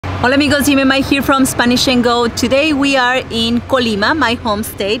Hola amigos, Jimmy here from Spanish and Go. Today we are in Colima, my home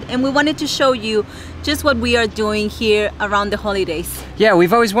state, and we wanted to show you just what we are doing here around the holidays. Yeah,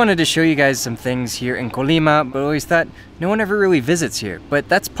 we've always wanted to show you guys some things here in Colima, but always thought no one ever really visits here. But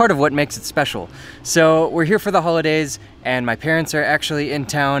that's part of what makes it special. So we're here for the holidays, and my parents are actually in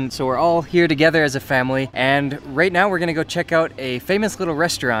town, so we're all here together as a family. And right now we're gonna go check out a famous little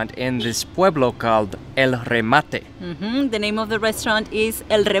restaurant in this pueblo called El Remate. The name of the restaurant is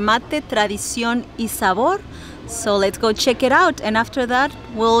El Remate, Tradición y Sabor. So let's go check it out, and after that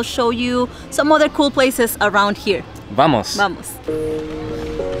we'll show you some other cool places around here. Vamos. Vamos.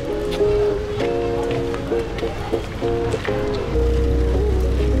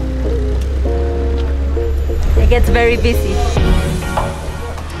 It gets very busy.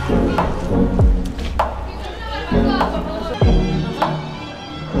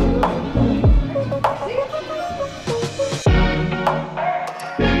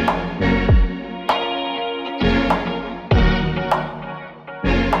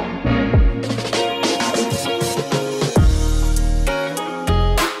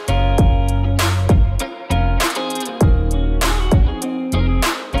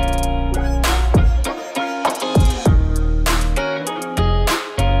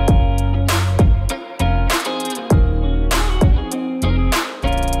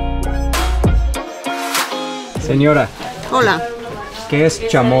 Señora. Hola. ¿Qué es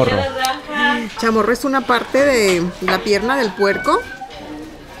chamorro? Chamorro es una parte de la pierna del puerco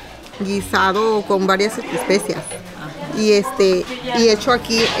guisado con varias especias y hecho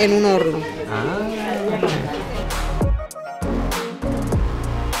aquí en un horno.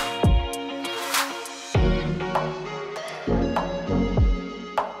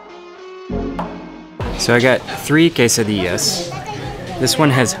 So I got 3 quesadillas. This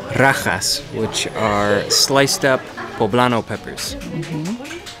one has rajas, which are sliced up poblano peppers.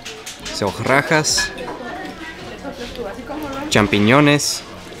 So rajas, champiñones,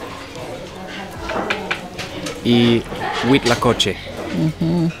 y huitlacoche.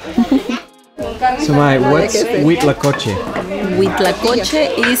 So what's huitlacoche?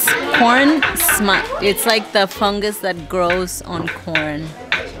 Huitlacoche is corn smut. It's like the fungus that grows on corn.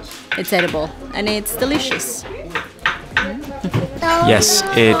 It's edible and it's delicious. Yes,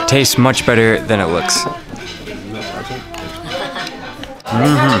 it tastes much better than it looks.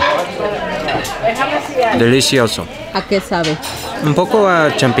 Delicioso. ¿A qué sabe? Un poco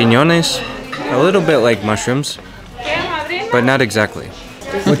a champiñones, a little bit like mushrooms, but not exactly.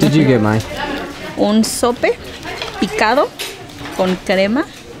 What did you get, Mai? Un sope picado con crema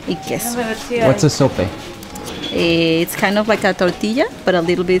y queso. What's a sope? It's kind of like a tortilla, but a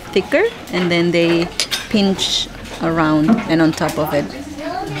little bit thicker, and then they pinch around and on top of it.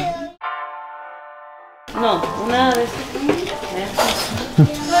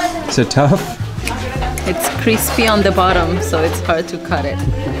 So tough? It's crispy on the bottom, so it's hard to cut it.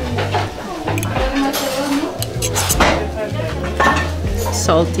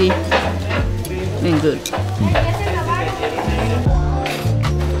 Salty and good.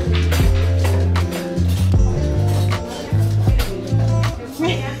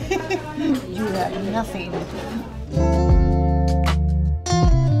 You have nothing.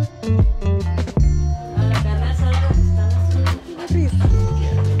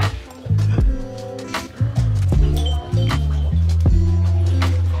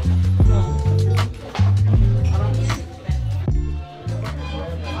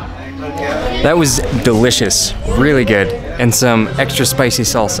 That was delicious, really good, and some extra spicy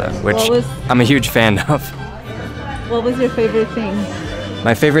salsa, which I'm a huge fan of. What was your favorite thing?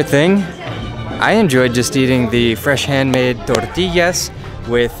 My favorite thing? I enjoyed just eating the fresh handmade tortillas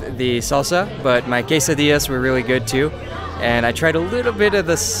with the salsa, but my quesadillas were really good too. And I tried a little bit of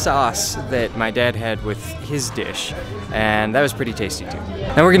the sauce that my dad had with his dish, and that was pretty tasty too.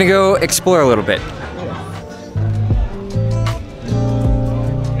 Now we're gonna go explore a little bit.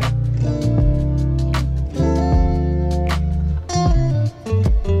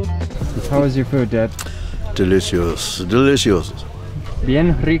 How was your food, Dad? Delicious, delicious.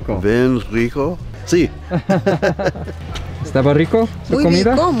 Bien rico. Bien rico. Sí. ¿Estaba rico su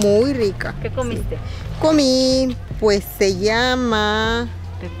comida? Rico, muy rica. ¿Qué comiste? Comí, pues se llama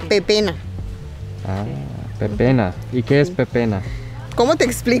pepena. Ah, pepena. ¿Y qué es pepena? ¿Cómo te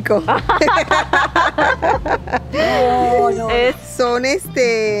explico? Son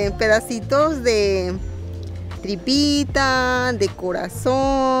pedacitos de tripita, de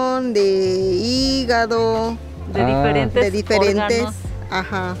corazón, de hígado, de diferentes órganos.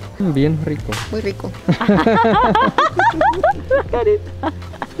 Ajá. Bien rico. Muy rico.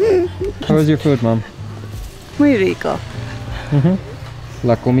 How was your food, Mom? Muy rico.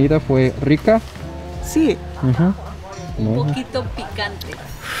 La comida fue rica. Sí. Un poquito picante.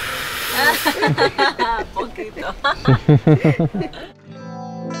 Poquito.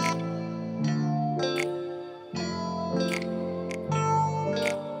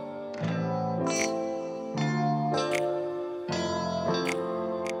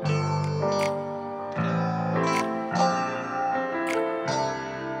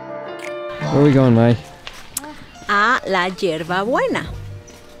 Where are we going, Mai? A la Yerbabuena.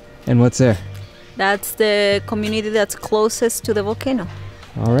 And what's there? That's the community that's closest to the volcano.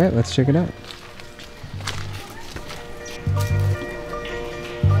 All right, let's check it out.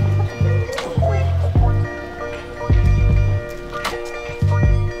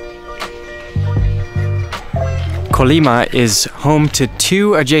 Colima is home to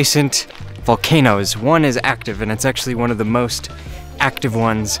 2 adjacent volcanoes. One is active, and it's actually one of the most active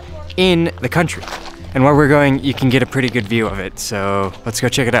ones in the country. And where we're going, you can get a pretty good view of it, so let's go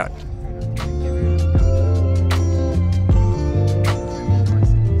check it out.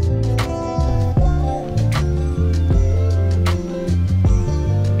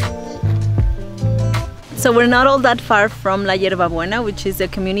 So we're not all that far from La Yerbabuena, which is the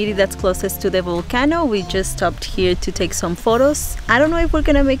community that's closest to the volcano. We just stopped here to take some photos. I don't know if we're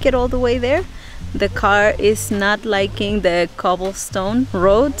gonna make it all the way there. The car is not liking the cobblestone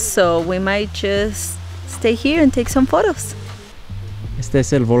road, so we might just stay here and take some photos. Este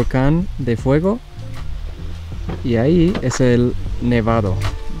es el volcán de Fuego y ahí es el nevado.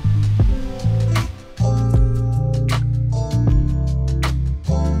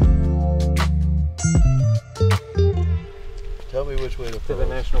 Tell me which way to To the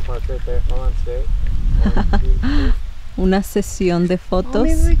follow. national park right there. Hold on, stay. Una sesión de fotos.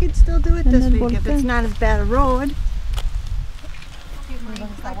 Maybe we could still do it En this el week if volcán. it's not as bad a road.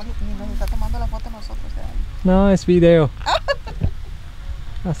 No, es video.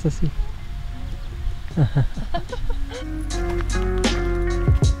 Haz así.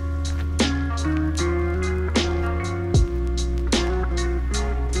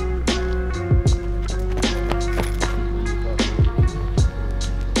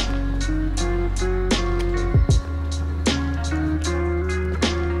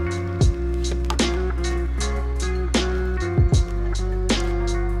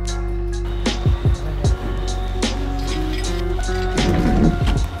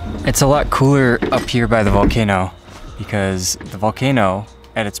 It's a lot cooler up here by the volcano because the volcano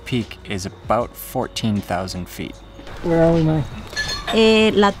at its peak is about 14,000 feet. Where are we, Mai?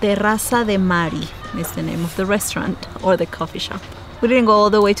 La Terraza de Mary is the name of the restaurant or the coffee shop. We didn't go all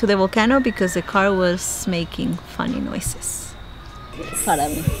the way to the volcano because the car was making funny noises. Para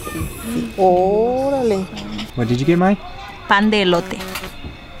mí. Órale. What did you get, Mai? Pan de elote.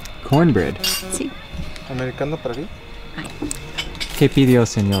 Cornbread. Sí. ¿Americano para ti? ¿Qué pidió,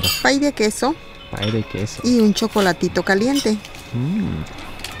 señora? Pay de queso Pay de queso. y un chocolatito caliente.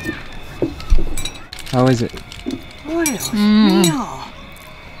 How is it?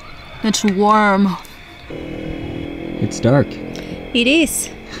 It's warm. It's dark. It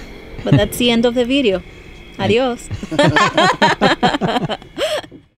is. But that's the end of the video. Adios.